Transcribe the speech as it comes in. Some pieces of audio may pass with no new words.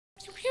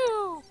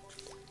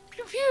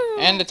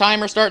And the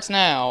timer starts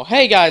now.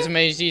 Hey guys, I'm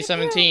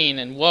AZ17,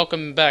 and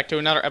welcome back to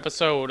another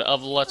episode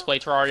of Let's Play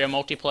Terraria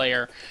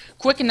Multiplayer.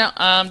 Quick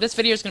this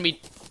video is going to be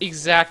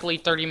exactly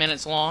 30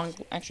 minutes long.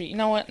 Actually, you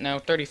know what? No,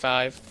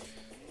 35.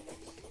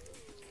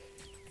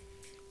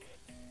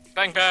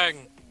 Bang,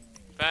 bang.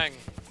 Bang.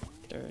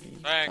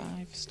 35.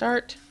 Bang.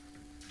 Start.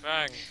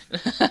 Bang.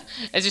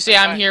 As you see,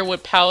 I'm here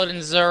with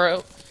Paladin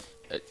Zero,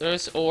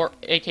 or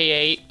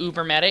aka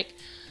Ubermedic.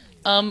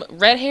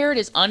 Red-haired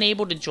is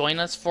unable to join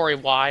us for a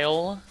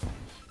while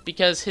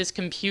because his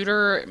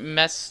computer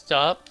messed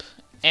up,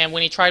 and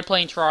when he tried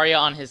playing Terraria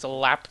on his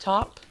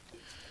laptop,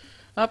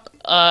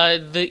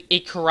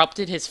 it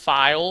corrupted his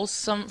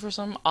files for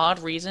some odd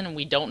reason, and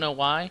we don't know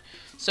why.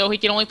 So he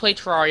can only play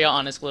Terraria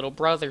on his little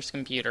brother's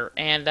computer,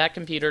 and that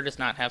computer does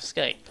not have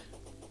Skype.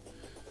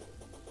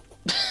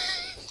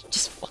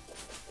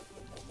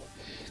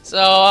 So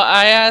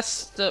I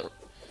asked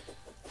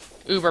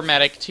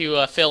Ubermedic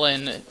to fill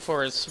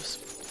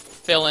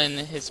in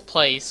his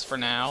place for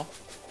now.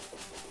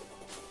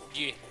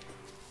 Yeah.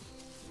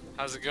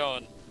 How's it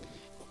going?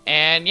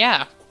 And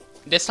yeah,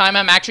 this time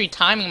I'm actually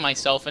timing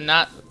myself and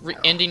not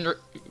ending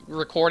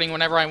recording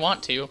whenever I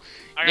want to.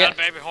 I got a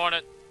baby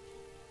hornet.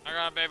 I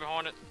got a baby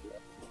hornet.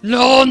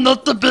 No,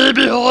 not the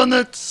baby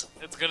hornets!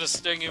 It's gonna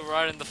sting you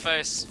right in the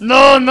face.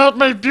 No, not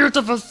my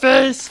beautiful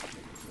face!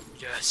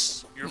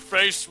 Yes, your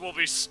face will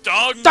be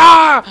stung!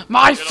 Ah!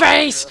 My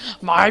face!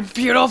 My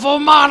beautiful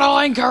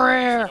modeling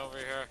career! Get over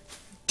here.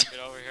 Get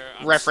over here.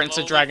 I'm Reference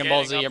to Dragon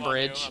Ball Z gaining up on you.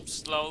 abridged. I'm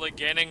slowly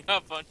gaining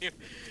up on you.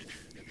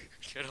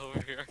 Get over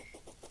here.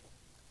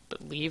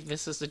 Believe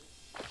this is the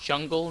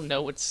jungle?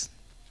 No, it's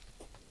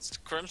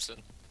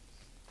Crimson.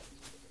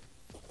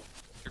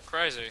 You're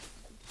crazy.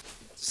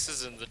 This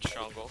isn't the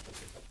jungle.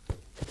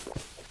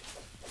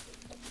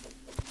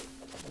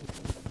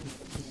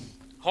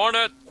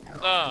 Hornet!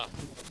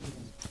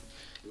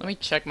 Let me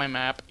check my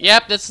map.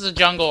 Yep, this is a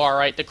jungle,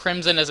 alright. The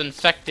Crimson is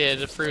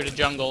infected through the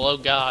jungle, oh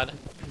god.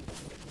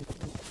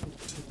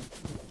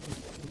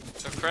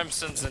 So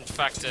Crimson's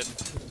infected.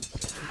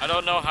 I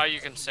don't know how you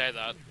can say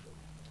that.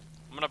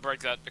 I'm gonna break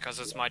that because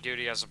it's my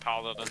duty as a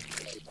paladin.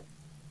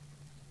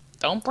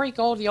 Don't break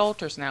all the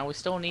altars now, we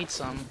still need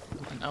some.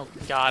 Oh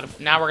god,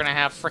 now we're gonna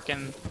have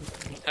frickin'...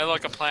 Hey,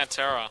 look, a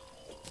Plantera.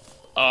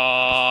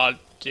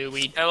 Do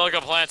we... Hey, look, a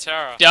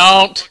Plantera.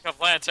 Don't! Look, a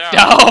Plantera.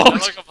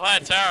 Don't! Hey, look, a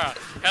Plantera.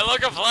 Hey,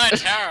 look, a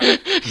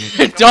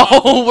Plantera.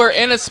 Don't! We're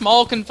in a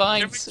small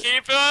confined... Can we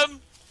keep him?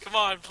 Come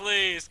on,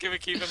 please. Can we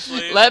keep him,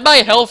 please? Let my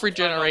health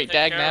regenerate,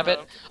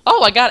 dagnabbit.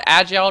 Oh, I got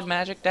Agile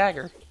Magic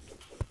Dagger.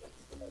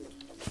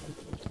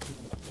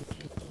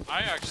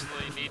 I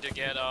actually need to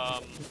get,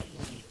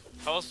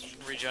 health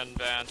regen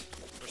band,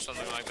 or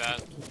something like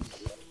that.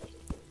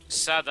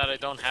 Sad that I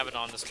don't have it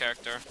on this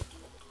character.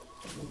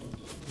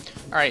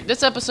 Alright,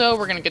 this episode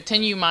we're gonna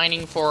continue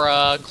mining for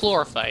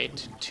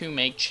chlorophyte to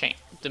make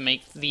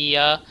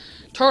the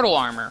turtle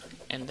armor,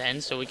 and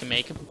then so we can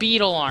make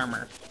beetle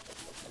armor.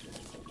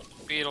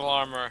 Beetle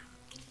armor.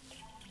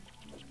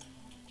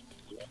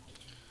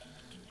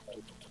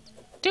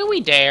 Do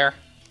we dare?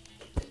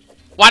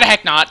 Why the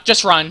heck not?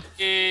 Just run.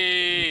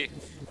 Can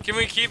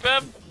we keep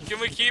him? Can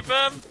we keep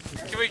him?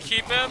 Can we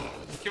keep him?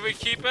 Can we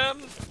keep him?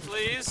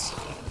 Please?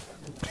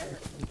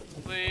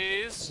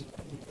 Please?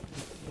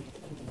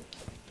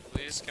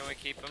 Please, can we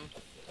keep him?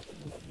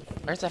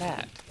 Where's that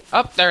at?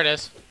 Oh, there it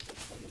is.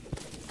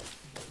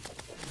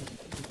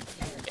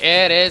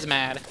 It is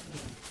mad.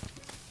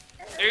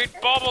 Eat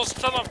bubbles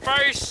to the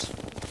face!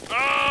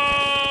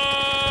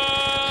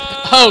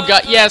 Oh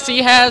god, yes,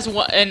 he has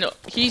one, and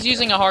he's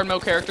using a hard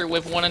mode character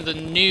with one of the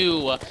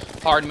new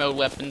hard mode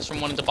weapons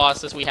from one of the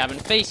bosses we haven't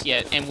faced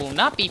yet, and will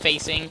not be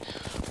facing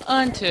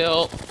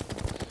until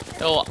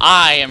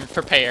I am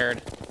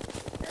prepared.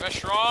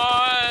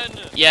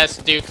 Fishron! Yes,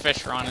 Duke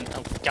Fishron, and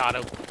oh god,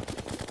 oh.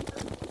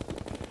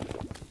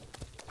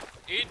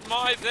 Eat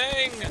my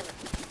thing!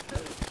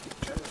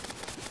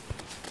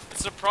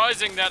 It's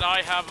surprising that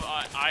I have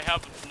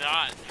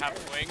not have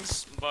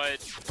wings,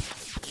 but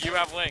you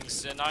have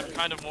wings, and I'm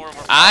kind of more of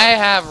a... I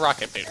have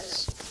rocket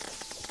boots.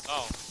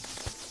 Oh.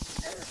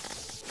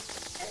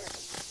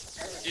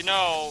 You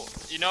know,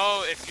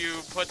 if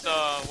you put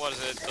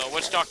the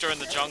witch doctor in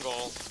the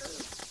jungle,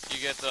 you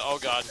get the, oh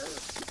god.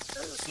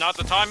 It's not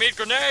the time to eat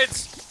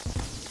grenades!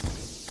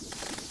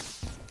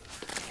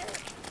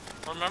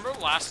 Remember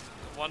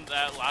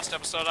that last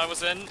episode I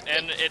was in,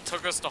 and it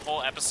took us the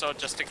whole episode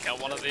just to kill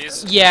one of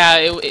these? Yeah,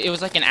 it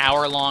was like an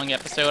hour-long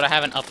episode. I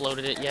haven't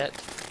uploaded it yet.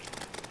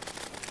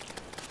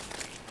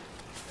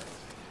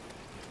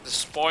 The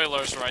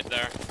spoilers right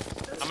there.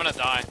 I'm gonna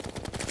die.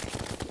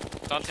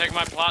 Don't take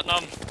my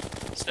platinum.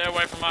 Stay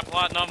away from my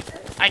platinum.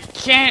 I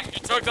can't! You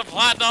took the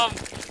platinum!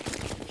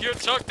 You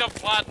took the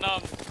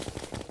platinum!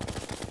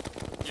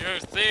 You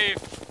thief!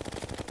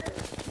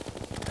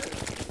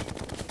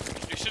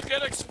 You should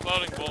get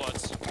exploding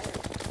bullets.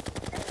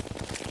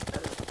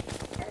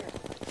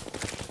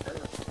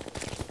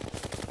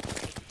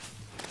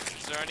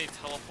 Is there any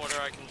teleporter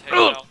I can take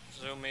out?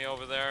 Zoom me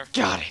over there.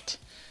 Got it!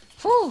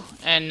 Whew!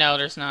 And no,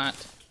 there's not.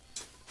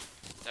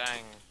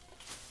 Dang.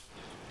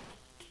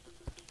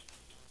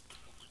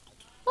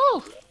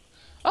 Oh!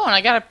 Oh, and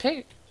I got a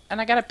pig... And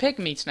I got a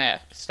pygmy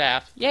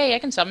staff. Yay, I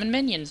can summon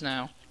minions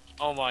now.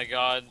 Oh my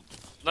god.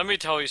 Let me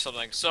tell you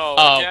something. So,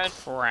 Oh,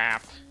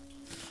 crap.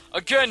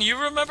 Again, you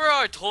remember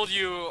how I told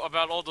you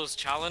about all those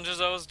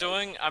challenges I was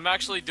doing? I'm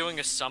actually doing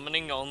a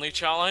summoning only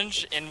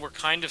challenge, and we're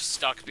kind of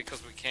stuck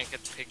because we can't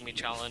get the pygmy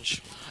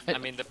challenge. I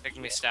mean, the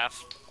pygmy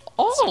staff.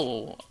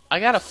 Oh! I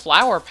got a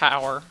flower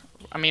power.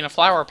 I mean, a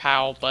flower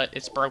pow, but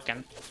it's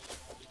broken.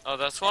 Oh,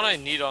 that's what I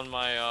need on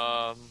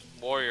my,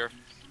 warrior.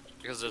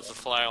 Because it's a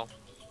flail.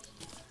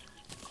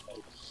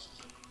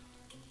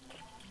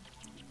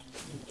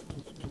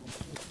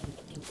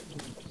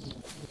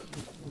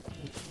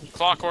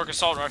 Clockwork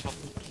assault rifle.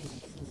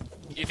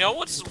 You know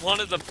what's one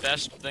of the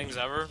best things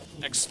ever?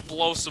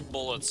 Explosive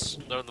bullets.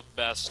 They're the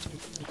best.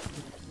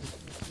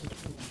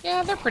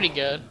 Yeah, they're pretty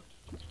good.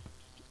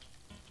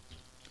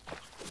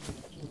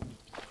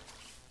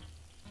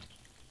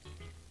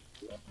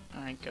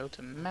 Alright, go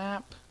to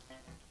map.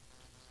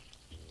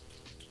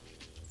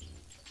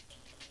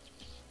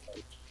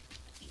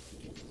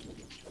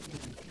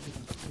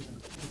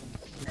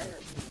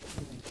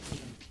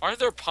 Why are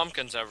there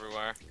pumpkins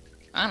everywhere?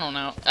 I don't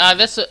know.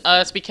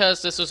 It's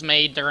because this was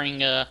made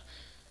during, I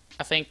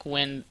think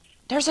when...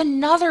 There's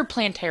another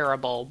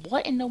Plantera bulb!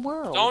 What in the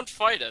world? Don't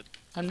fight it.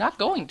 I'm not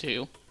going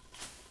to.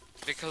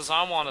 Because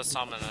I want to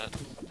summon it.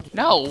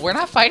 No, we're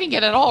not fighting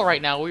it at all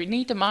right now. We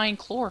need to mine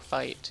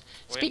chlorophyte.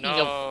 Speaking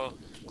of...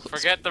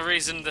 Forget the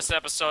reason this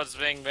episode's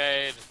being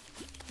made.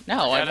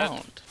 No, Forget I it.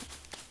 won't.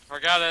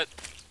 Forget it.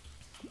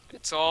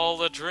 It's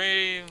all a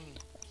dream.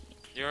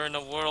 You're in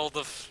a world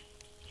of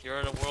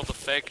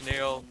fake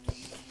Neo.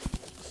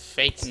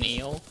 Fake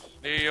Neil?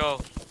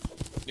 Neo.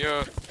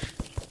 You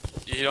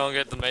don't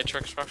get the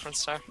Matrix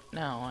reference there?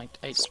 No,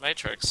 It's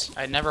Matrix.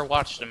 I never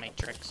watched The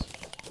Matrix.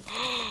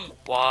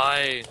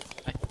 Why?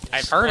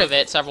 I've heard of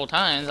it several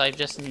times, I've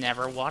just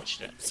never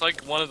watched it. It's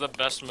like one of the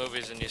best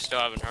movies and you still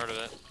haven't heard of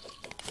it.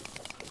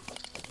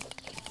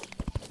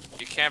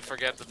 You can't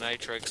forget the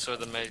Matrix or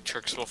the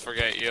Matrix will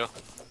forget you.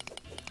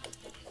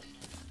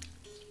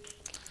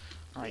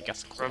 Oh, I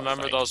guess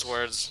Remember those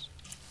words.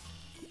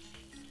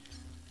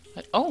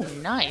 Oh,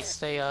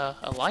 nice! A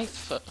life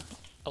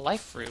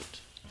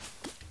fruit.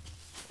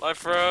 Life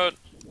fruit.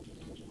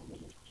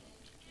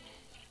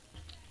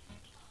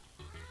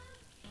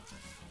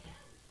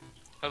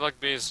 I like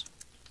bees.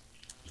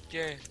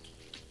 Yay.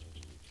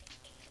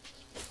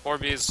 4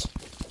 bees.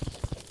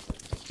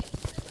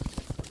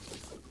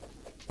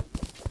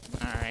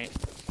 Alright.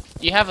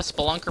 You have a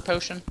spelunker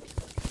potion?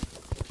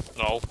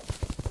 No.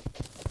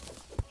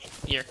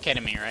 You're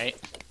kidding me, right?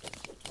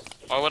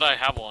 Why would I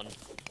have one?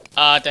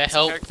 To This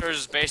help... character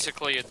is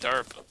basically a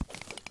derp.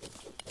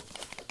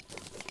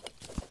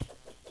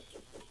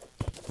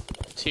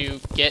 To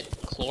get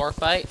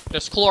chlorophyte?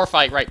 There's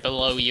chlorophyte right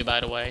below you, by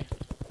the way.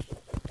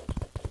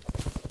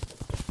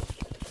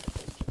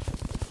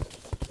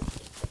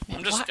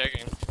 I'm just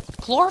digging.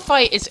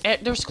 Chlorophyte is...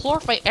 There's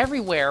chlorophyte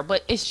everywhere,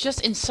 but it's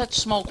just in such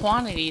small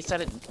quantities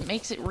that it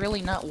makes it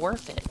really not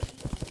worth it.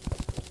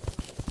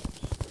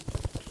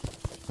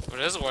 It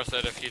is worth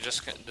it if you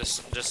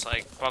just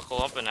like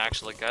buckle up and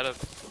actually get it.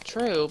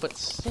 True, but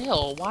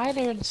still, why are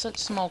they in such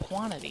small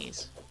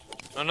quantities?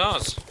 Who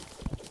knows?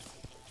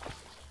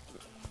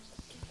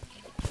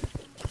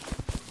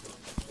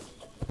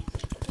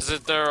 Is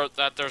it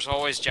that there's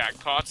always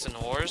jackpots and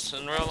whores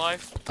in real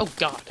life? Oh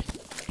god.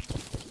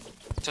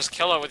 Just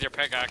kill it with your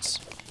pickaxe.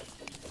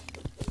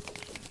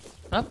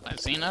 Oh, I've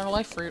seen another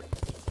life fruit.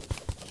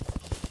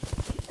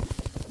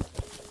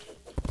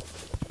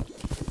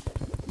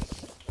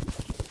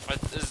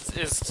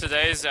 Is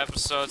today's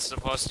episode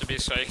supposed to be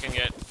so you can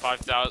get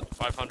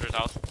 500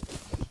 health?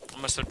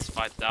 Almost up to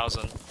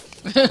 5,000.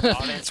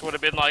 Audience would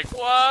have been like,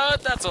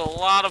 what? That's a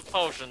lot of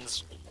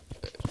potions.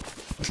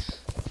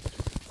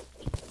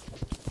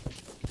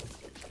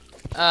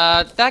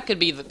 That could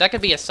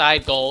be a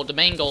side goal. The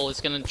main goal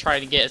is gonna try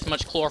to get as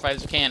much chlorophyte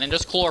as we can, and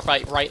just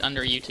chlorophyte right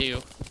under you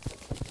too.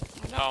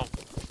 No.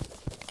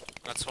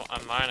 That's what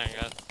I'm mining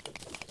it.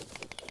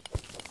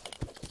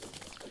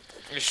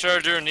 You sure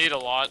do need a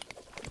lot.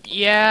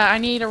 Yeah, I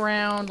need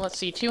around, let's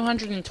see,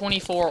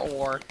 224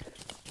 ore.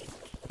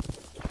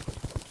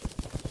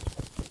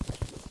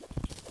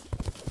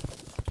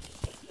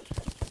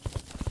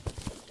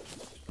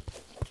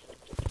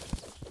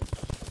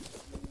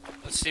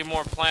 Let's see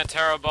more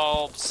Plantera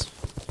bulbs.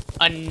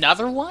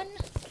 Another one?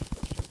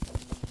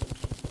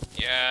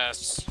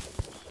 Yes.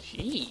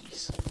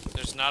 Jeez.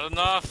 There's not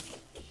enough.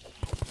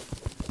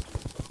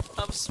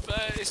 Of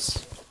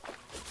space.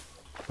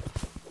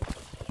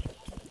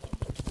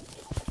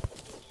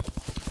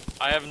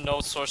 I have no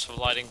source of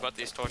lighting but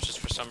these torches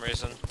for some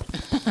reason.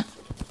 I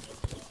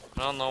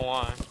don't know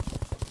why.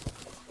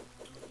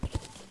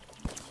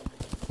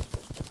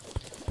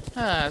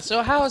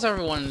 So how has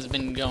everyone's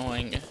been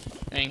going?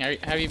 I mean,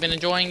 have you been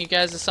enjoying you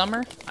guys this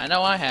summer? I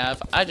know I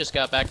have. I just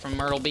got back from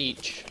Myrtle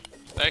Beach.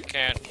 They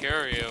can't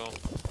hear you.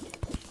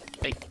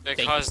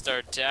 Because they...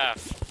 they're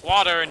deaf.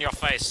 Water in your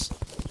face.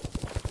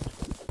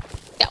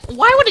 Yeah,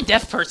 why would a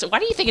deaf person... Why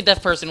do you think a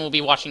deaf person will be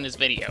watching this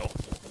video?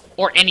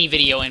 Or any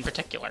video in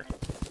particular.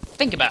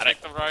 Think about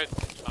it. The right.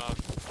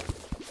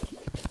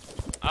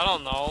 I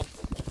don't know.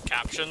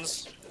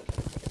 Captions.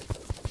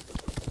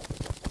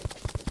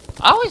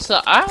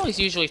 I always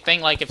usually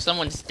think like if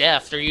someone's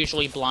deaf, they're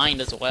usually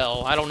blind as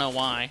well. I don't know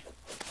why.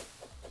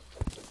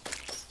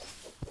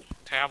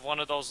 To have one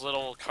of those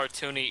little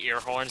cartoony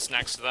ear horns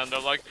next to them, they're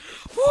like,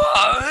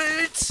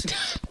 what?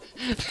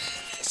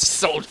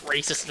 So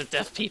racist to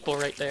deaf people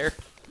right there.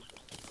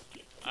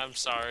 I'm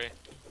sorry.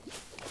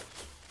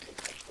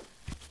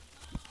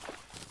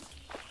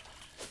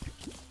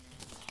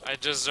 I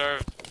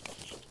deserve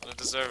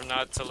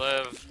not to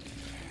live.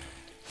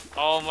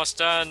 All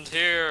must end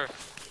here.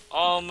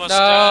 All must end.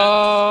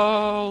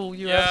 No,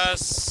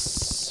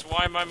 Yes.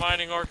 Why am I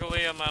mining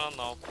Orcalium? I don't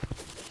know.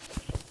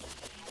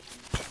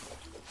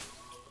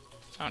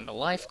 Found a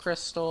life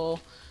crystal.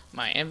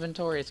 My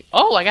inventory is.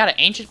 Oh, I got an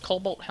ancient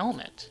cobalt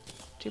helmet.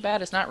 Too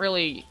bad it's not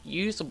really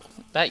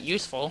that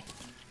useful.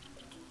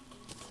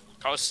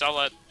 Go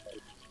sell it.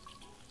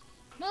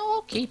 No,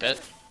 I'll keep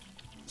it.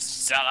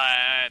 Sell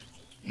it.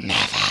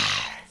 Never.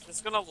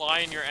 It's gonna lie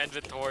in your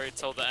inventory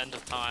till the end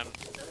of time.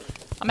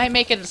 I might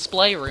make a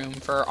display room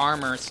for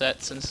armor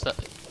sets and stuff.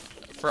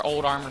 For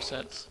old armor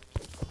sets.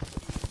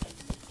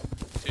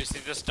 Do you see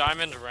this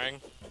diamond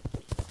ring?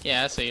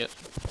 Yeah, I see it.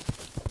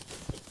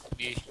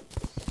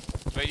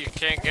 But you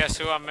can't guess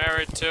who I'm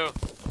married to.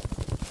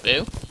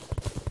 Boo?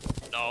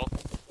 No.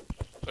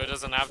 Who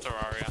doesn't have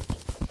Terraria?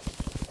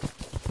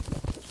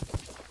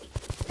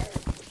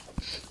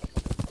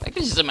 I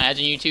can just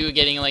imagine you two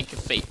getting like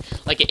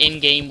an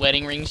in-game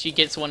wedding ring. She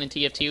gets one in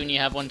TF2 and you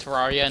have one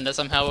Terraria, and that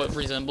somehow it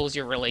resembles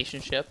your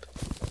relationship.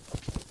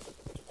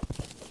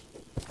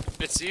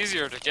 It's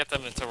easier to get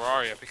them in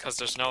Terraria because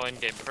there's no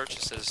in-game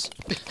purchases.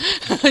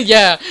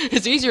 Yeah,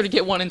 it's easier to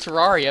get one in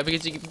Terraria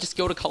because you can just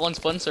go to Colin's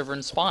Fun server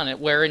and spawn it.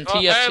 Where in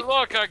TF2, hey,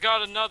 look, I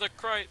got another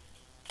crate.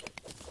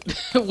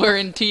 where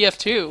in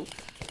TF2,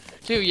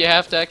 you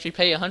have to actually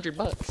pay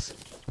 $100.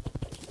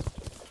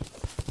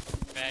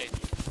 Hey,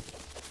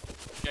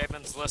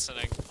 Gaben's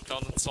listening.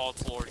 Don't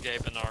insult Lord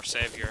Gaben, our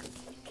savior.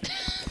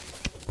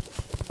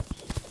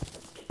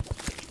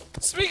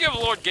 Speaking of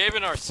Lord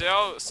Gaben, our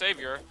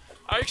savior,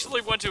 I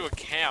actually went to a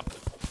camp,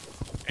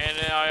 and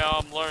I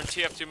learned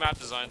TF2 map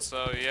design.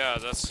 So yeah,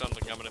 that's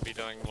something I'm gonna be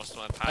doing most of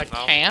my time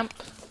now. A camp?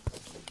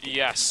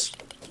 Yes.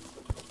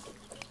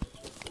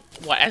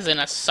 What, as in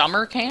a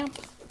summer camp?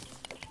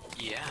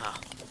 Yeah.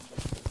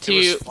 To It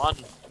was fun.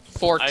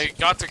 I for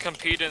got to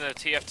compete in a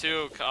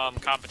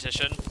TF2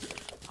 competition.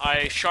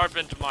 I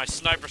sharpened my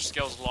sniper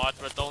skills a lot,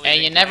 but the only and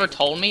thing you never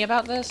told me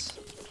about this?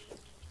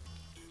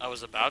 I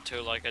was about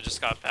to, like, I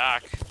just got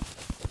back.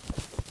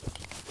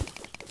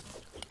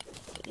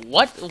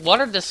 What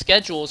are the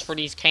schedules for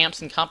these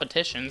camps and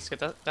competitions?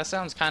 'Cause that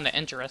sounds kind of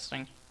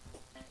interesting.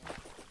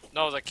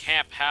 No, the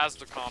camp has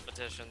the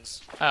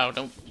competitions. Oh,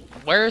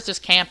 where is this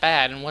camp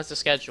at, and what's the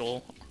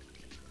schedule?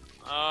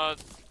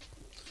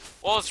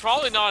 Well, it's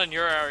probably not in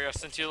your area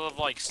since you live,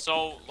 like,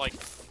 so, like,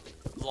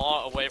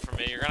 long away from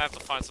me. You're gonna have to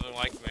find something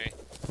like me.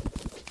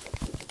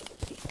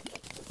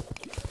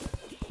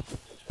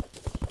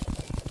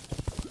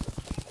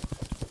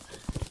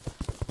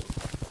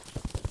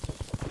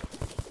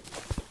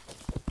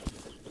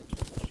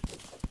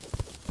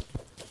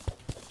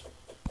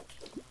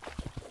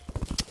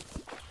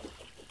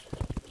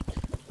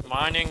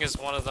 Mining is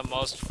one of the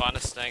most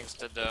funnest things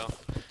to do.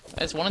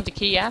 That's one of the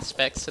key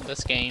aspects of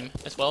this game,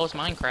 as well as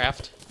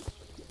Minecraft.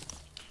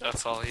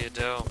 That's all you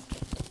do.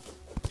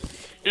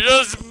 You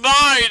just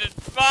mine and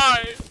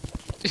mine!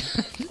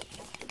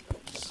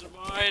 Just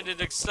mine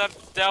and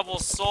accept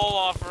devil's soul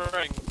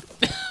offering.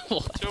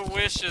 2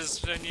 wishes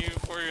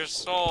for your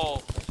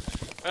soul.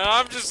 And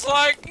I'm just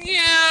like,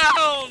 yeah, I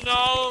don't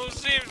know.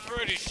 Seems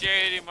pretty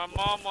shady. My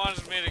mom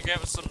wants me to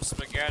get some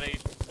spaghetti.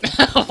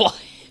 What?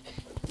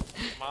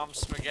 Mom's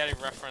spaghetti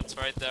reference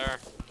right there.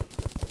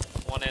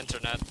 One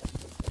internet.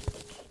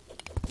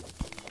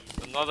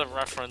 Another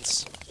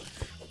reference.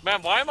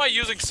 Man, why am I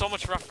using so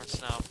much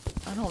reference now?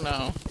 I don't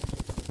know.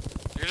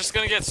 You're just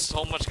gonna get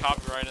so much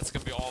copyright, it's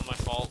gonna be all my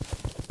fault.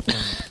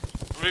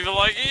 We'll be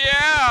like,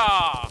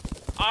 yeah!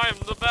 I'm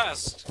the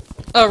best!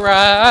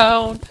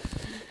 Around!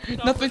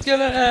 Nothing's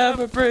gonna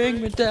ever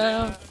bring me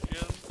down.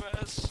 You're the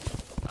best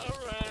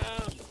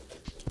around.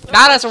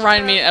 Now that's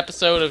reminding me of an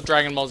episode of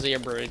Dragon Ball Z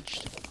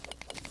Abridged.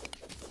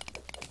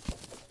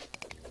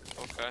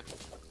 Okay.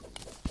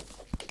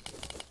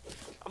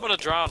 I'm gonna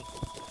drown.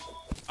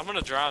 I'm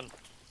gonna drown.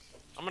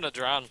 I'm gonna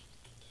drown.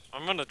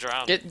 I'm gonna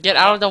drown. Get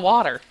out of the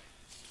water.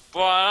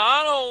 But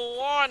I don't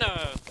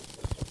wanna.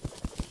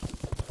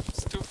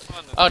 It's too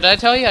fun. Oh, did I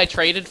tell you I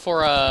traded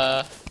for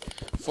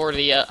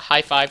the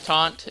high five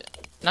taunt?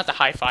 Not the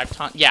high five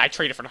taunt. Yeah, I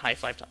traded for the high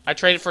five taunt. I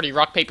traded for the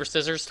rock paper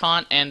scissors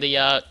taunt and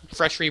the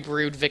freshly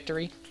brewed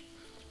victory.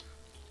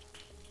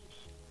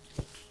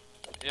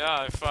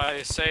 Yeah, if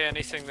I say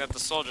anything that the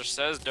soldier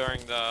says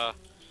during the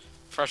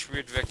fresh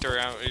brewed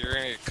victory, you're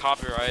gonna get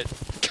copyright.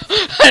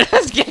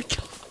 Let's get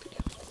copyright.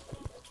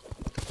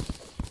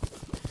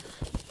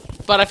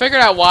 But I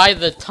figured out why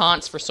the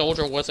taunts for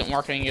Soldier wasn't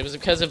working. It was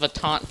because of a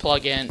taunt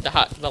plugin,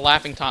 the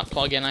laughing taunt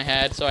plugin I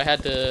had, so I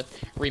had to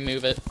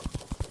remove it.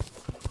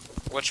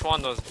 Which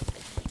one was?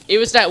 It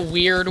was that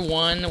weird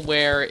one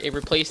where it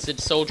replaced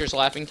the Soldier's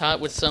laughing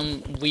taunt with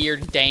some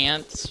weird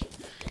dance.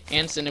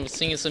 And it was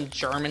singing some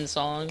German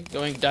song,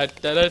 going da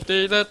da da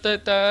da da da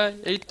da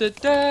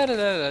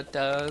da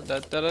da da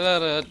da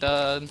da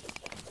da.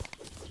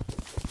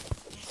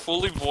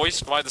 Fully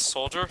voiced by the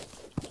Soldier?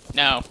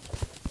 No.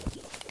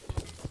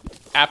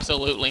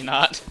 Absolutely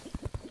not.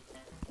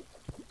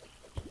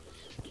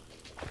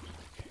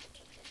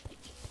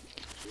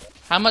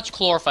 How much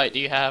chlorophyte do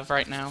you have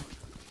right now?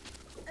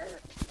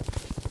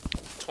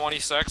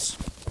 26.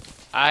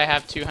 I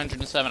have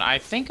 207. I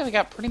think I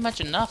got pretty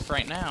much enough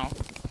right now.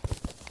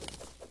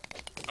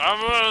 I'm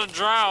gonna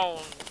drown.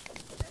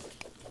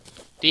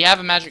 Do you have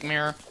a magic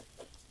mirror?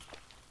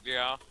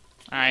 Yeah.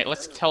 Alright,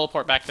 let's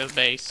teleport back to the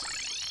base.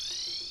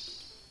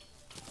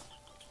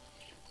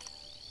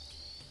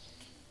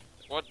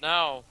 What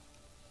now?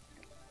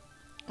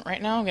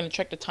 Right now, I'm gonna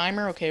check the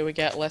timer. Okay, we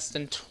got less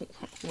than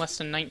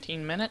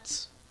 19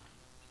 minutes.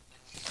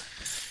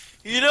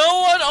 You know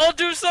what? I'll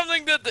do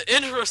something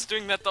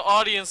interesting that the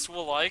audience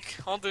will like.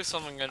 I'll do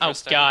something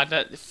interesting. Oh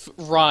god,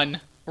 run.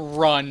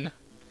 Run.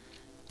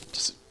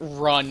 Just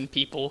run,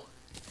 people.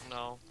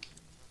 No.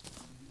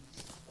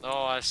 No,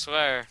 I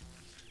swear.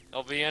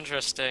 It'll be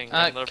interesting.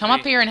 Come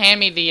up here and hand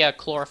me the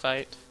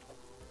chlorophyte.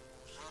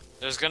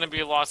 There's gonna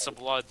be lots of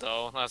blood,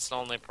 though. That's the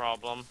only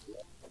problem.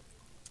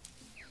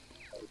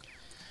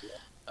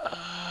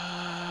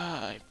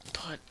 I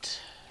put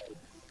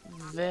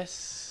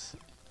this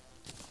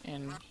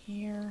in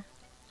here.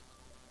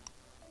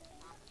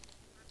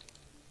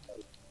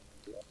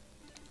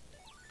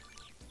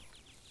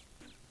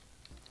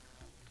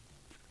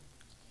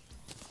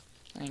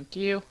 Thank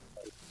you.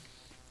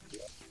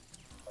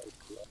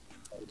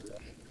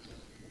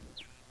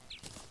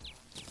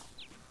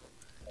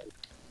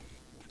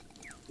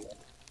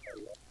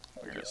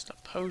 Where's the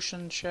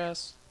potion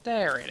chest?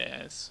 There it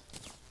is.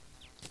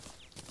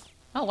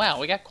 Oh wow,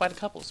 we got quite a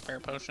couple of spare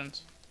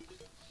potions.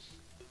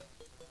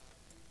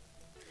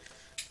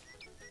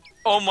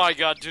 Oh my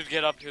god, dude,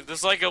 get up here.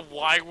 There's like a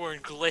wyvern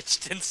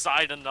glitched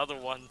inside another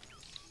one.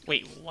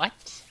 Wait,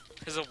 what?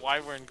 There's a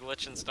wyvern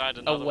glitch inside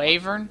another one. A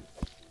wyvern?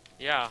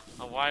 Yeah,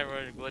 a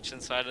wyvern glitch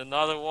inside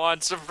another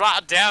one. So,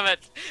 damn it!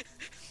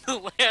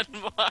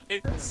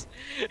 Landmines.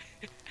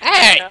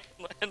 Hey!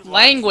 Landmines.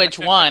 Language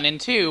 1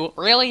 and 2,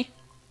 really?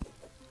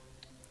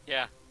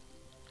 Yeah.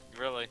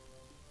 Really.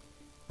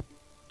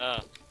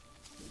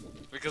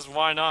 Because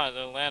why not? The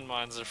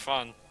landmines are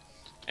fun.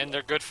 And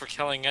they're good for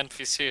killing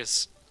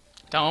NPCs.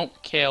 Don't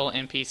kill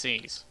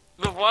NPCs.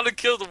 I want to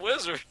kill the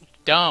wizard.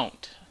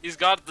 Don't. He's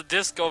got the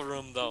disco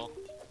room, though.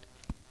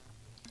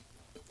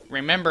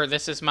 Remember,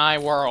 this is my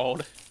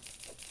world.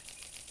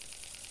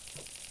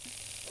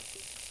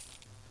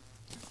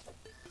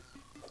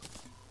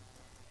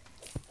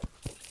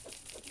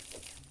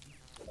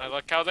 I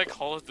like how they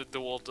call it the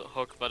dual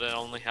hook, but it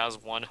only has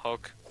one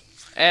hook.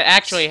 It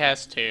actually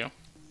has 2.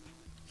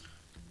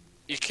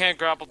 You can't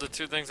grapple the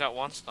two things at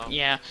once, though.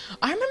 Yeah.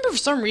 I remember for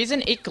some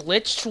reason it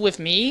glitched with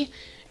me,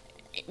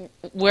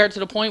 where to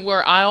the point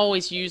where I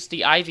always used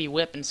the Ivy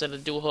Whip instead of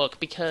the dual hook,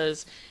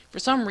 because for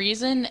some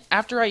reason,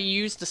 after I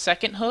used the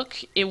second hook,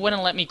 it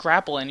wouldn't let me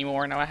grapple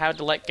anymore, and I had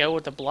to let go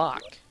of the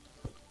block.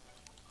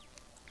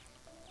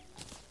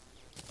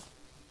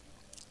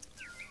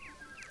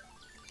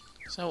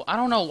 So, I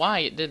don't know why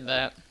it did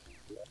that.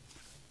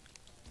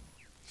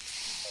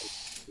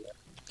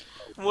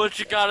 What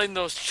you got in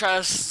those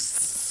chests?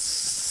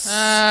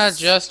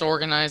 Just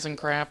organizing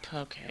crap.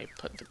 Okay,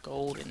 put the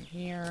gold in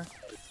here.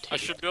 I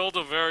should build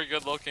a very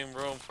good looking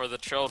room for the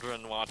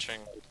children watching.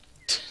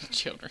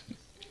 Children.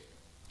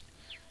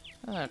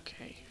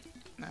 Okay.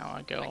 Now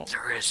I go.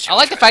 I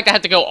like the fact I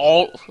have to go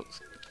all...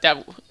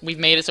 That we've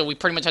made it so we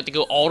pretty much have to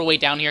go all the way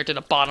down here to the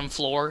bottom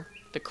floor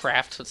to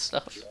craft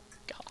stuff.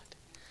 God.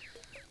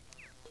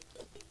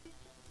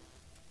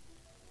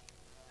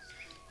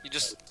 You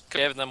just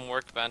gave them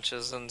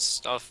workbenches and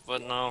stuff,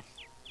 but no.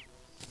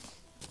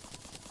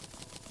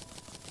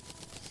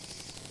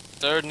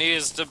 There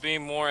needs to be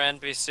more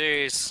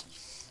NPCs.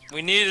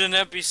 We need an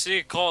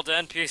NPC called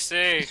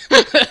NPC.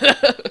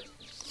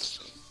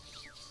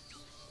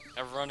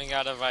 I'm running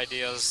out of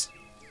ideas.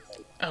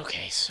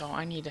 Okay, so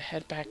I need to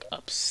head back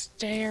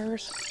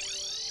upstairs.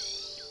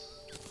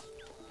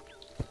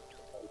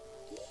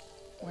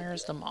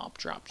 Where's the mob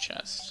drop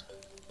chest?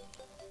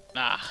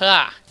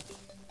 Aha!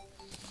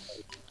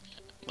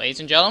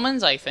 Ladies and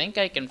gentlemen, I think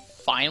I can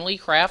finally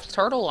craft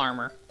turtle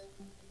armor.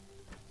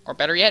 Or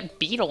better yet,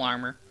 beetle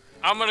armor.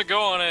 I'm gonna go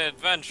on an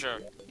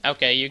adventure.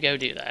 Okay, you go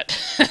do that.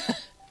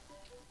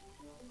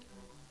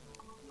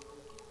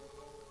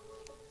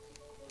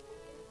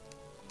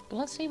 But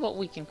let's see what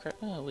we can craft.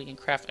 Oh, we can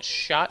craft a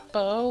shot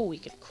bow. We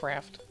could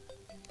craft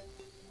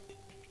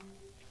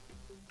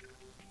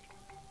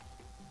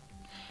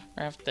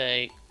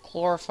a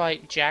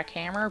chlorophyte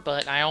jackhammer,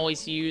 but I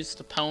always use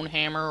the pone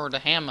hammer or the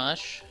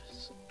hamush.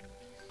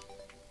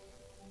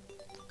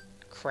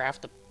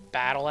 craft a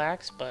battle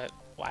axe, but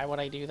why would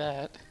I do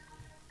that?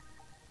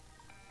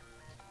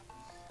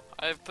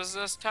 I've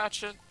possessed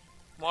hatchet.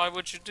 Why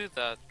would you do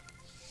that?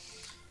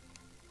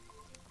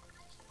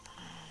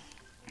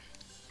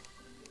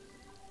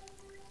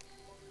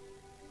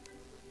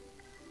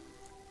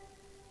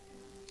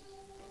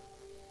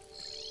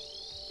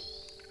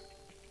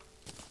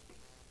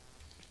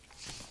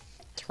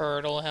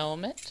 Turtle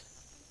helmet.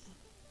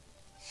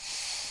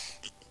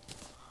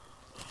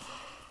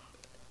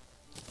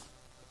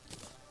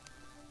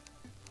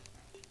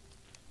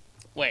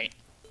 Wait.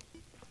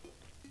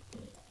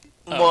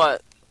 Oh.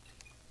 What?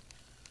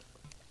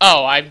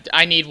 Oh,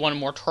 I need one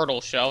more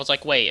turtle shell. I was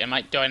like, wait,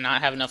 do I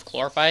not have enough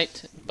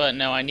chlorophyte? But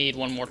no, I need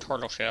one more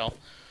turtle shell.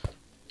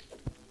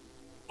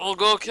 We'll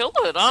go kill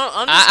it.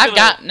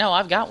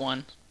 I've got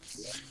one.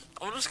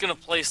 I'm just gonna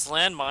place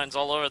landmines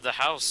all over the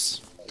house.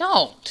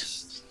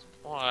 Don't.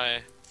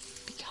 Why?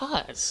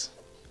 Because.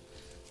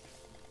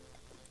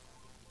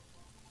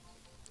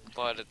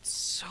 But it's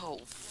so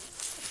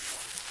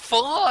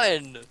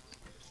fun.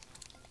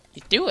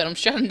 You do it. I'm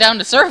shutting down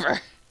the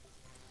server.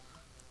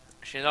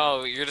 You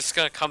know, you're just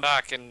gonna come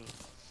back and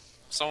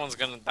someone's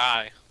gonna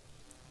die.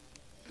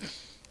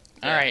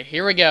 Alright,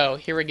 here we go.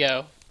 Here we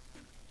go.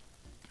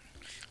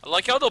 I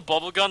like how the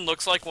bubble gun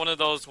looks like one of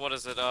those, what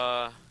is it,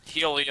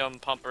 helium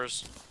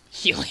pumpers.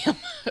 Helium.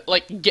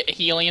 Like, get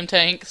helium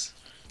tanks.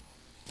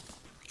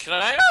 Can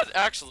I add,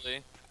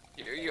 actually,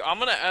 I'm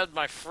gonna add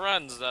my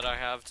friends that I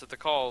have to the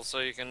call so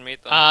you can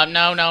meet them.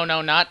 No,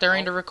 not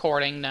during the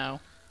recording, no.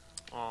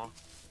 Oh.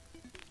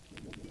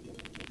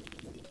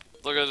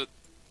 Look at it.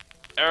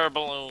 Air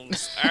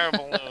balloons, air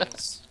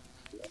balloons.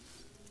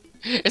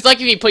 It's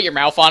like if you put your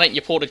mouth on it and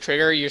you pull the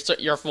trigger,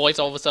 your voice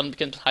all of a sudden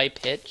becomes high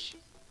pitch.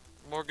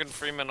 Morgan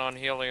Freeman on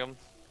helium.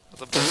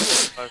 The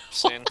best I've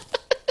seen.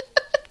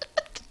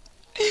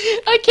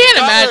 I can't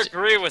imagine.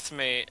 Agree with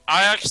me.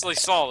 I actually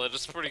saw it.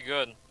 It's pretty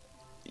good.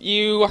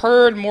 You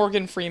heard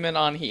Morgan Freeman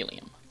on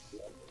helium.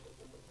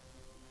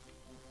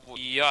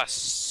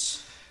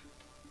 Yes.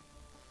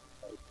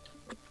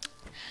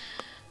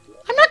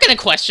 I'm not gonna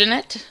question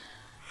it.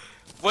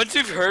 Once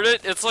you've heard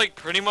it, it's like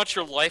pretty much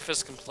your life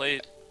is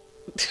complete.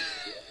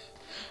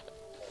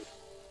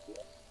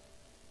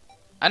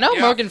 I know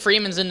Morgan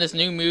Freeman's in this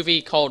new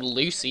movie called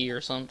Lucy or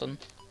something.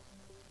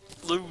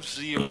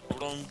 Lucy, you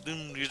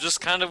just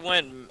kind of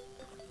went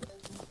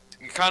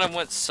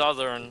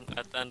southern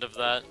at the end of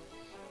that.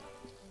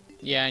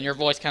 Yeah, and your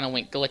voice kind of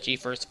went glitchy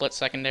for a split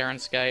second there on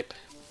Skype.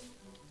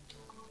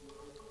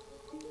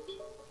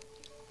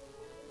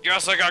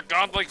 Yes, I got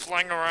godlike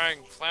flamarang.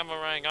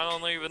 I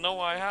don't even know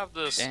why I have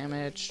this.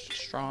 Damage,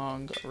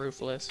 strong,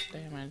 ruthless,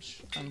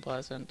 damage,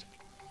 unpleasant.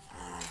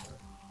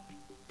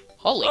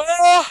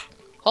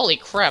 Holy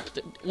crap.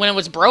 When it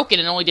was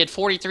broken, it only did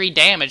 43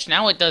 damage.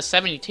 Now it does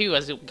 72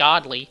 as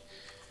godly.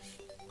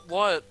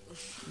 What?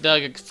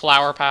 The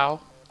flower pow.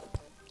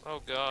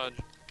 Oh god.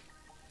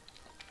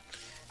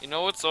 You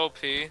know what's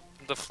OP?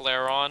 The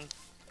flare-on.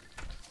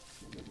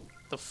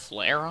 The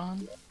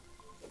flare-on?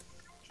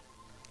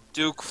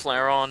 Duke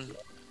flare-on.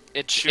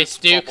 It shoots It's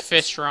Duke bubbles.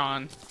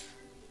 Fishron.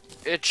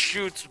 It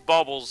shoots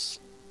bubbles.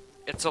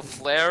 It's a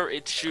flare,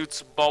 it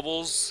shoots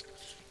bubbles.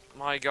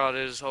 My god,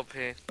 it is OP.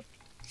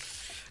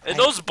 And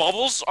those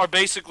bubbles are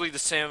basically the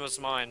same as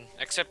mine,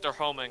 except they're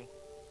homing.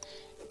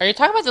 Are you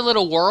talking about the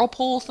little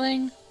whirlpool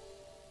thing?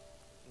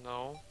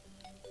 No.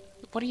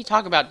 What are you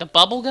talking about? The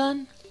bubble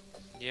gun?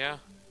 Yeah.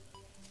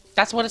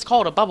 That's what it's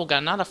called, a bubble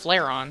gun, not a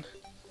flare-on.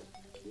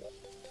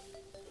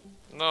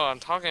 No, I'm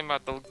talking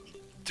about the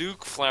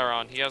Duke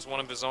flare-on. He has one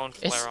of his own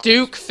flare-ons. It's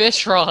Duke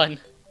Fishron.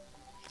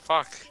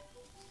 Fuck.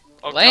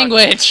 Oh,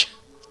 Language!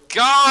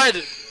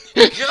 God!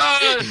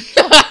 God!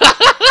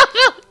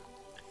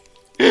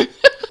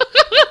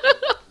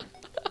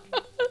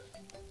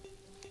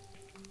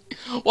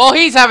 While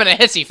he's having a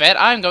hissy fit,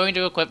 I'm going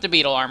to equip the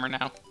beetle armor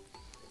now.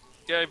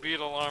 Yeah,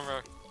 beetle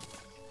armor.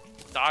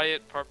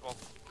 Diet purple.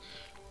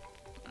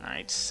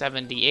 Alright,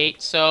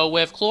 78. So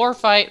with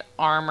chlorophyte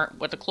armor,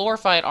 with the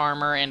chlorophyte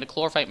armor and the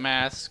chlorophyte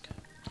mask,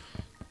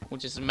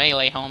 which is a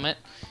melee helmet,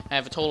 I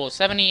have a total of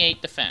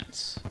 78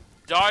 defense.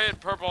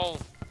 Diet purple.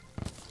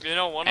 You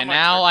know, one of my and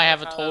now I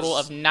have a total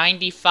of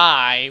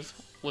 95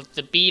 with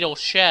the beetle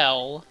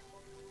shell.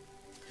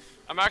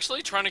 I'm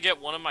actually trying to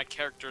get one of my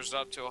characters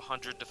up to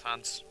 100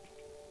 defense.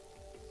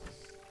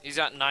 He's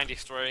at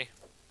 93.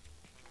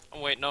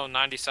 Oh wait, no,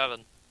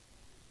 97.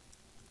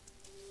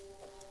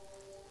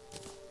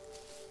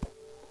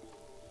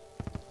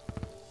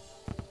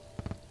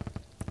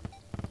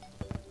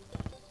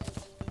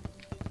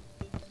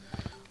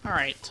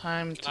 Alright,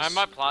 time to... Can I have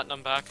my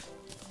platinum back?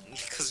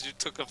 Because you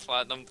took a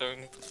platinum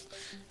during...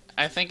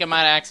 I think I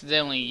might have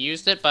accidentally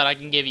used it, but I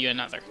can give you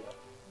another.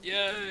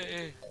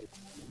 Yay!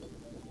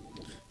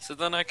 So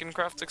then I can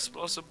craft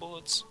explosive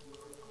bullets.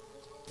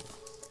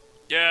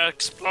 Yeah,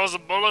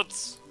 explosive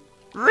bullets!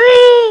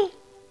 Woo!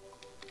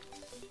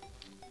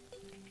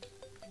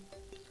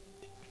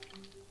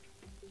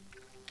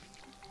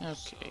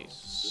 Okay,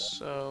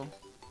 so...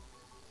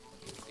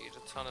 Need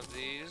a ton of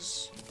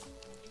these.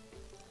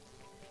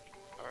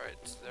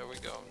 Alright. There we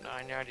go.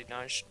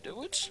 9.99 should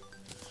do it.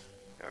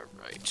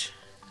 Alright.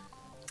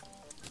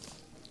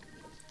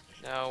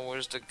 Now,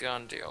 where's the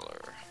gun dealer?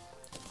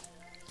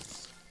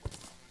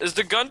 Is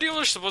the gun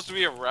dealer supposed to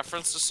be a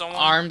reference to someone?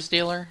 Arms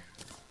dealer?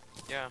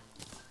 Yeah.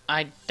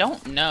 I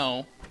don't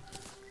know.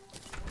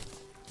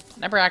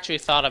 Never actually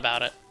thought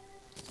about it.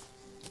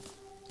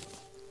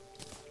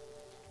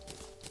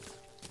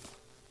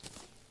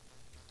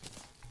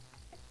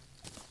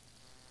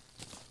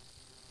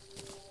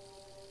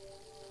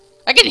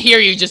 I can hear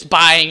you just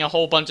buying a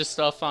whole bunch of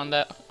stuff on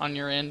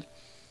your end.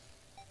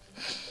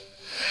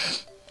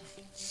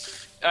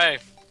 Hey,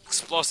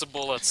 explosive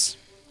bullets.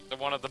 They're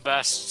one of the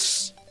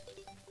best.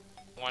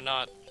 Why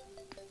not?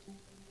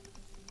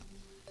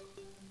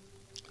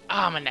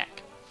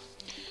 Almanac.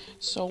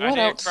 So I what need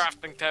else? a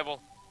crafting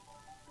table.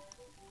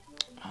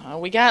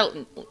 We got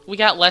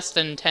less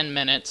than 10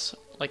 minutes,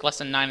 like less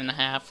than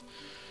 9.5.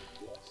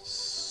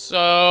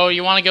 So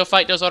you want to go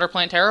fight those other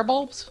Plantera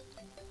bulbs?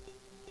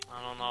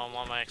 I don't know. I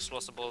want my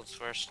explosive bullets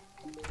first.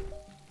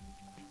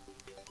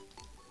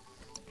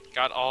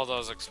 Got all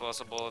those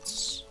explosive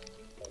bullets.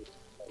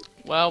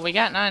 Well, we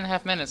got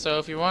 9.5 minutes, so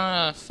if you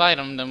want to fight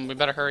them, then we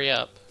better hurry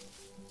up.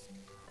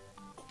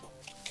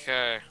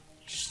 Okay.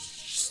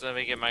 Just let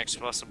me get my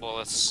explosive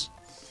bullets.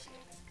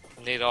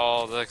 Need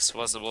all the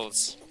explosive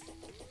bullets.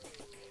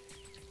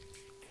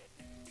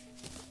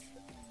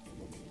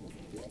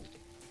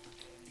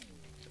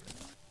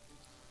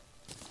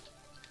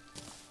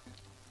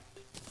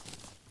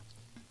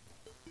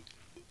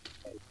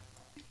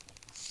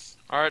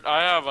 Alright,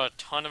 I have a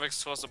ton of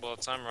explosive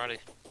bullets. I'm ready.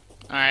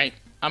 Alright,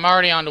 I'm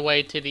already on the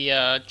way to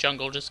the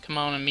jungle. Just come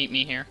on and meet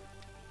me here.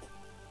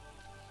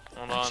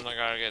 Hold on, I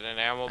gotta get an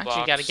ammo box.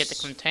 Actually, gotta get the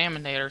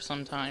contaminator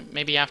sometime.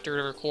 Maybe after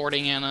the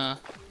recording and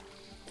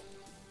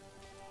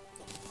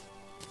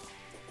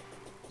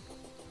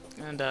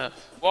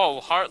Whoa,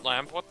 heart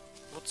lamp.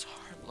 What's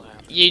heart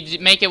lamp? you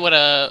make it with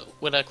a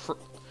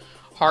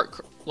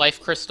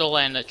life crystal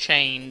and a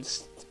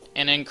chains,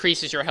 and it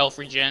increases your health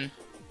regen.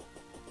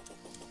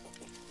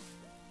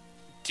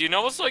 Do you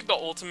know what's like the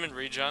ultimate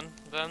regen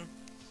then?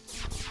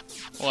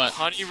 What?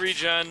 Honey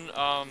regen,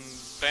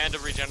 band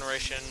of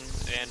regeneration,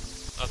 and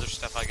other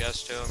stuff I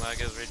guess too. That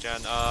gives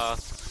regen. I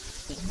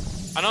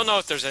don't know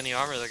if there's any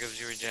armor that gives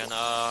you regen.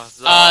 The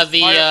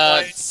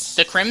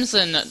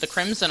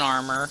crimson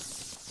armor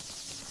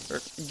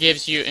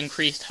gives you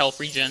increased health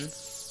regen.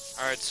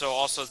 Alright, so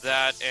also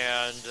that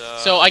and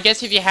So I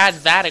guess if you had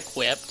that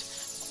equipped,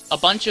 a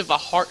bunch of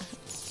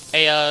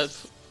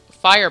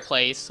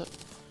fireplace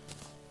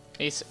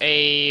is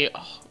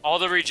all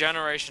the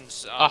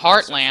regenerations. A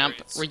heart lamp,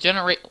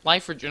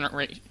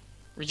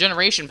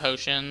 regeneration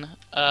potion,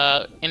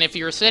 and if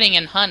you were sitting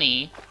in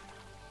honey,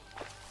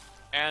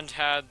 and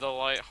had the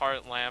light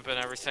heart lamp and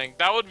everything,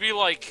 that would be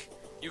like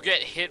you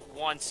get hit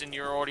once and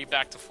you're already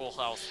back to full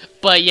health.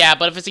 But yeah,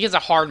 but if it's against a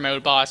hard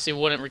mode boss, it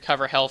wouldn't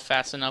recover health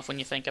fast enough when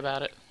you think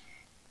about it.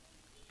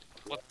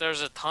 But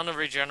there's a ton of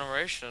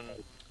regeneration.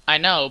 I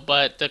know,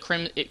 but the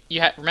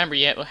remember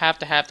you have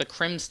to have the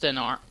crimson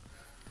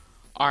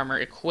armor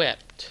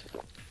equipped,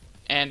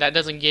 and that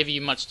doesn't give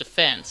you much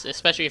defense,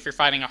 especially if you're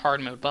fighting a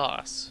hard mode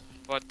boss.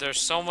 But there's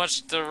so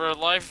much to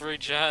life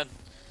regen.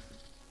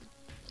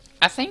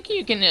 I think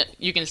you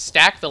can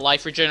stack the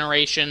life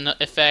regeneration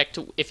effect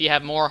if you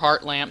have more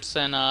heart lamps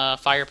and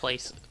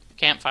fireplace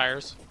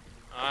campfires.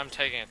 I'm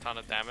taking a ton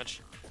of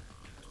damage.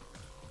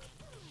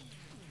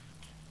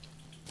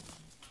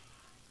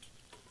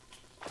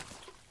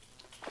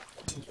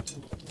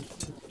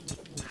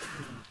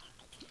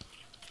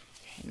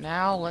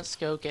 Now let's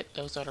go get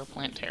those other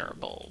Plantera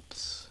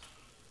bulbs.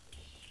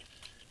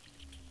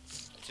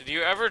 Did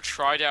you ever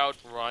try to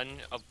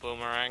outrun a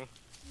boomerang?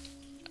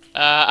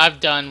 I've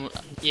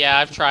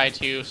tried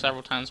to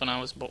several times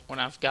when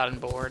I've gotten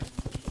bored.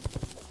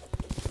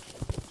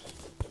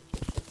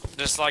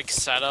 Just like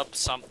set up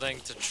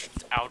something to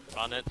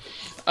outrun it.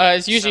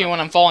 It's usually when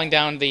I'm falling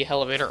down the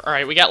elevator. All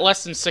right, we got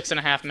less than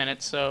 6.5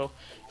 minutes, so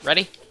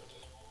ready?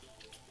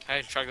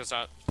 Hey, check this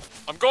out.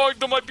 I'm going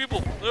to my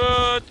people.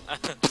 I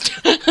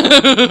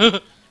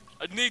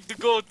need to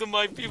go to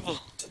my people.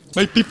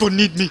 My people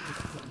need me.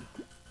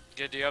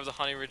 Yeah, do you have the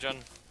honey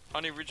regen?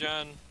 Honey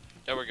regen.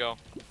 There we go.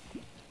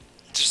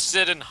 Just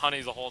sit in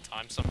honey the whole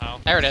time somehow.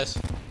 There it is.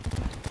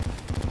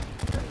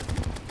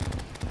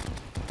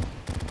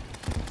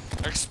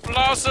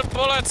 Explosive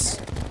bullets!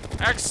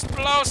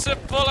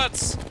 Explosive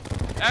bullets!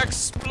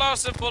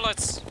 Explosive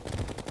bullets!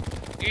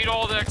 Eat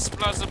all the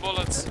explosive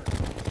bullets.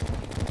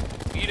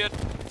 Eat it.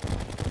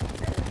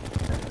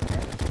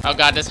 Oh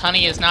god, this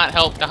honey is not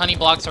help. The honey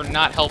blocks are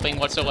not helping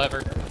whatsoever.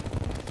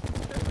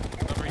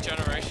 The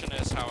regeneration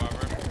is,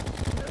 however.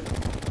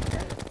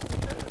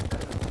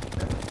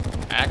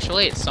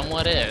 Actually, it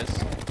somewhat is.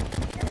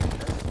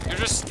 You're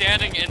just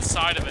standing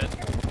inside of it.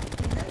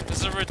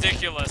 This is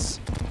ridiculous.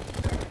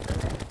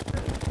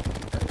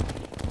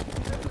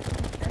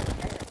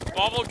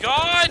 Bubble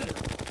gun!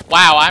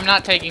 Wow, I'm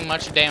not taking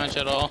much damage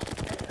at all.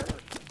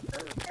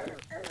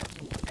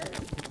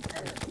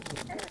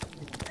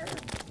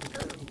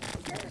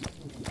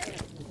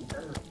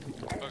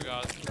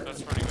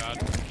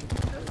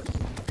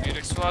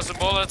 Explosive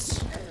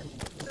bullets.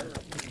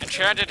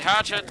 Enchanted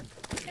hatchet.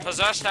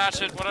 Possessed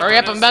hatchet. Whatever. Hurry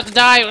up! I'm about to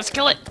die. Let's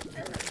kill it.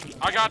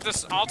 I got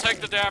this. I'll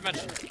take the damage.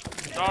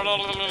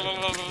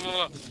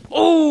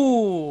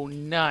 Oh,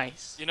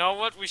 nice. You know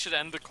what we should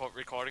end the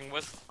recording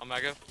with,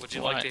 Omega? Would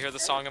you like to hear the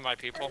song of my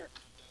people?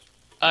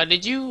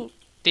 Did you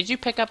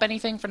pick up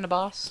anything from the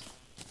boss?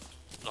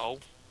 No.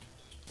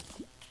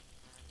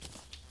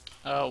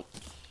 Oh.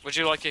 Would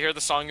you like to hear the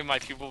song of my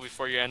people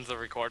before you end the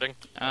recording?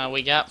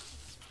 We got...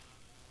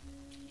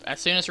 As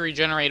soon as we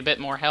regenerate a bit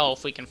more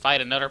health, we can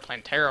fight another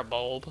Plantera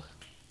bulb.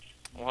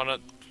 I wanna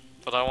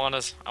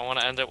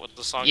end it with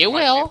the song. You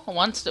will.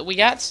 Once we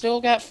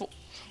still got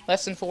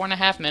less than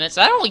 4.5 minutes.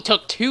 That only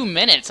took 2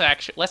 minutes,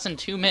 actually. Less than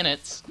 2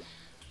 minutes.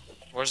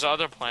 Where's the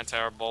other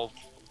Plantera bulb?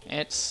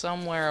 It's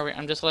somewhere over...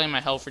 I'm just letting my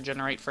health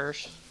regenerate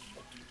first.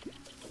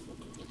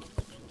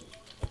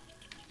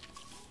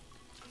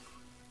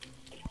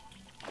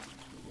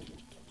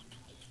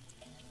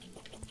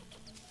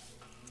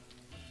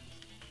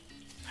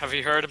 Have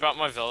you heard about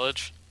my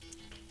village?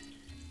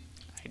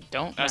 I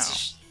don't know.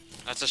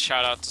 That's a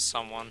shout out to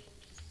someone.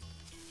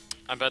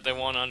 I bet they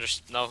won't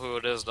know who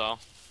it is though.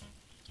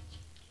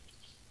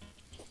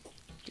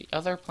 The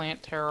other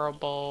Plantera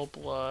bulb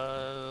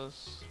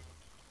was...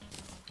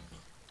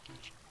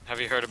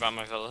 Have you heard about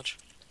my village?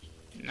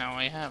 No,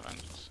 I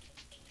haven't.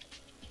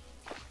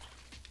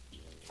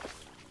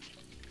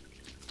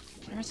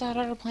 Where's that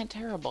other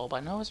Plantera bulb? I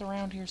know it's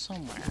around here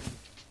somewhere.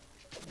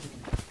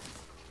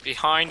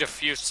 Behind a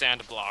few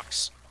sand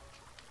blocks.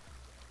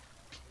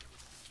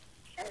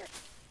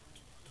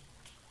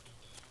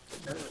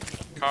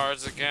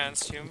 Cards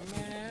Against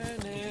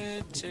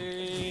Humanity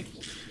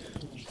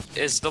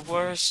is the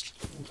worst.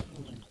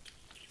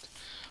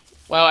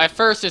 Well, at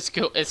first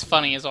it's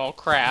funny as all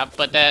crap,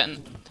 but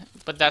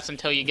that's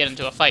until you get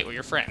into a fight with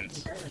your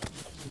friends.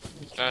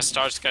 Then it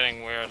starts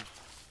getting weird.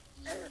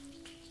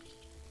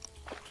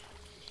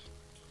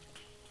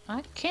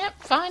 I can't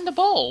find the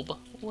bulb.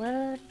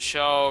 Where?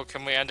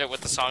 Can we end it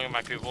with the song of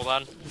my people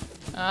then?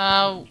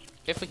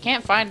 If we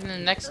can't find it in the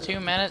next 2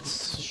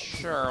 minutes,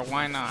 sure,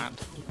 why not?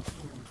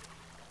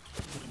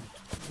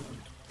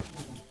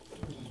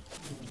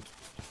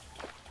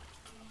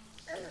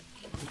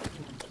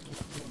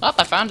 Oh,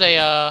 I found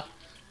a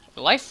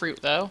life fruit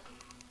though.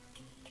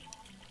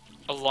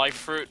 A life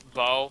fruit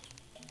bow?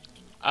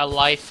 A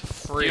life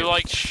fruit. You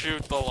like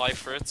shoot the life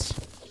fruits?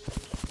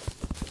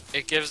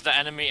 It gives the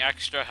enemy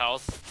extra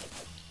health.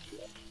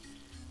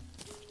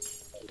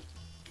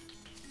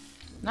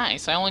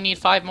 Nice. I only need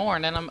 5 more,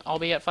 and then I'll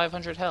be at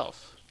 500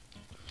 health.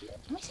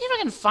 Let me see if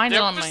I can find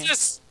it on my...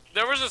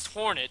 There was this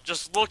hornet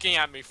just looking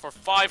at me for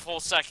 5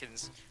 whole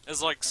seconds.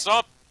 It's like,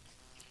 sup?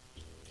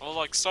 I was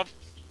like, sup?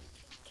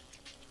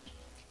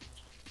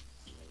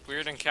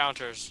 Weird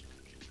encounters.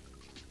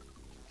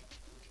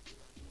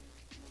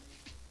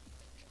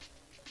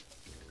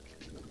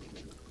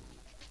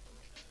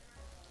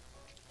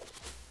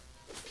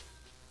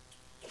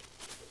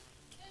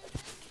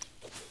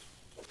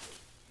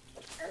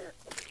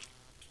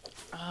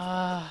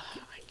 I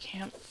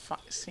can't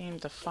seem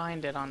to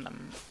find it on the...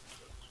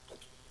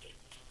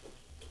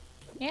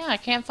 Yeah, I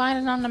can't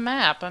find it on the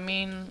map. I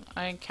mean,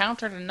 I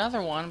encountered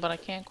another one, but I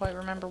can't quite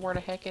remember where the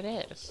heck it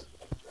is.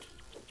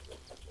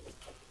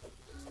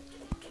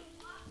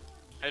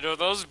 Hey, do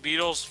those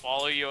beetles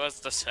follow you as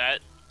the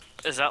set?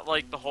 Is that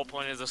like the whole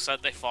point of the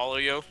set, they follow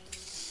you?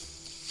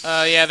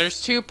 Yeah,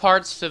 there's 2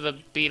 parts to the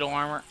beetle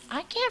armor.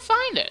 I can't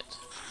find it.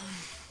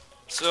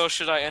 So,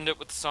 should I end it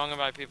with the song of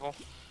my people?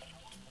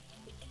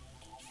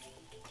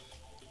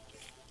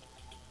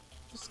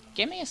 Just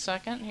give me a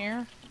second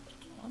here.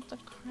 What the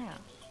crap?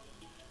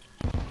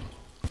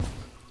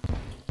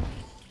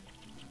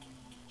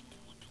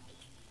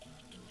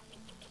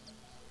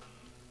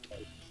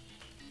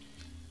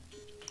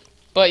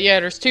 But yeah,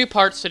 there's 2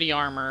 parts to the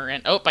armor,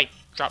 and oh, I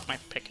dropped my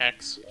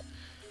pickaxe.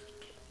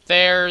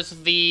 There's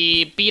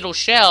the beetle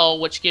shell,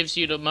 which gives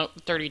you the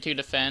 32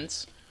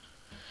 defense,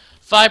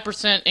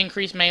 5%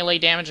 increased melee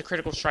damage and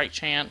critical strike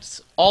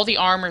chance. All the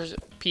armor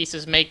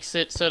pieces makes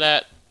it so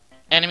that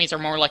enemies are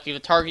more likely to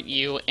target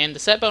you, and the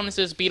set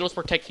bonuses, beetles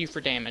protect you for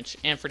damage.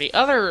 And for the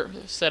other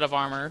set of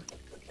armor,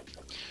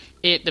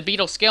 the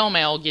beetle scale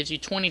mail gives you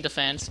 20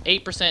 defense,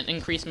 8%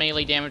 increased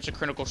melee damage and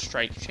critical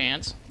strike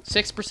chance,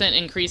 6%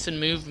 increase in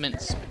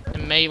movement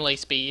and melee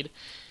speed,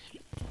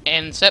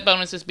 and set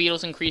bonuses,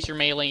 beetles increase your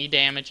melee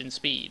damage and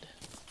speed.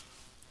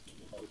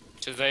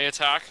 Do they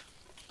attack?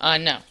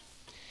 No.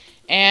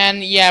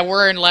 And yeah,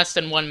 we're in less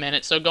than 1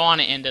 minute, so go on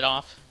and end it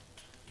off.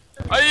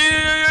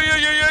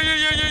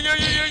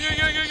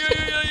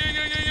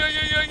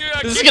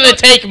 This is gonna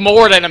take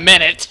more than a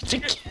minute to...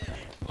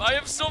 I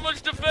have so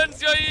much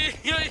defense. I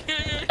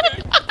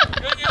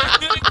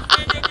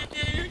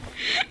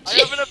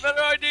have a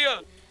better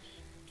idea.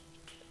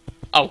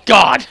 Oh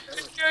God.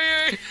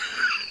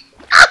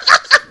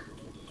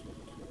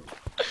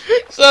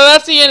 So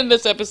that's the end of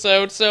this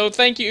episode. So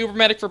thank you,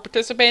 Ubermedic, for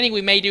participating.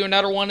 We may do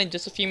another one in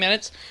just a few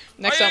minutes.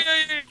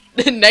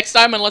 Next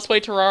time on Let's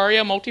Play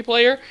Terraria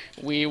multiplayer,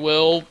 we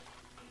will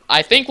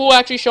I think we'll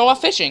actually show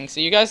off fishing.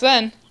 See you guys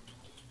then.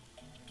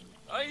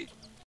 Bye.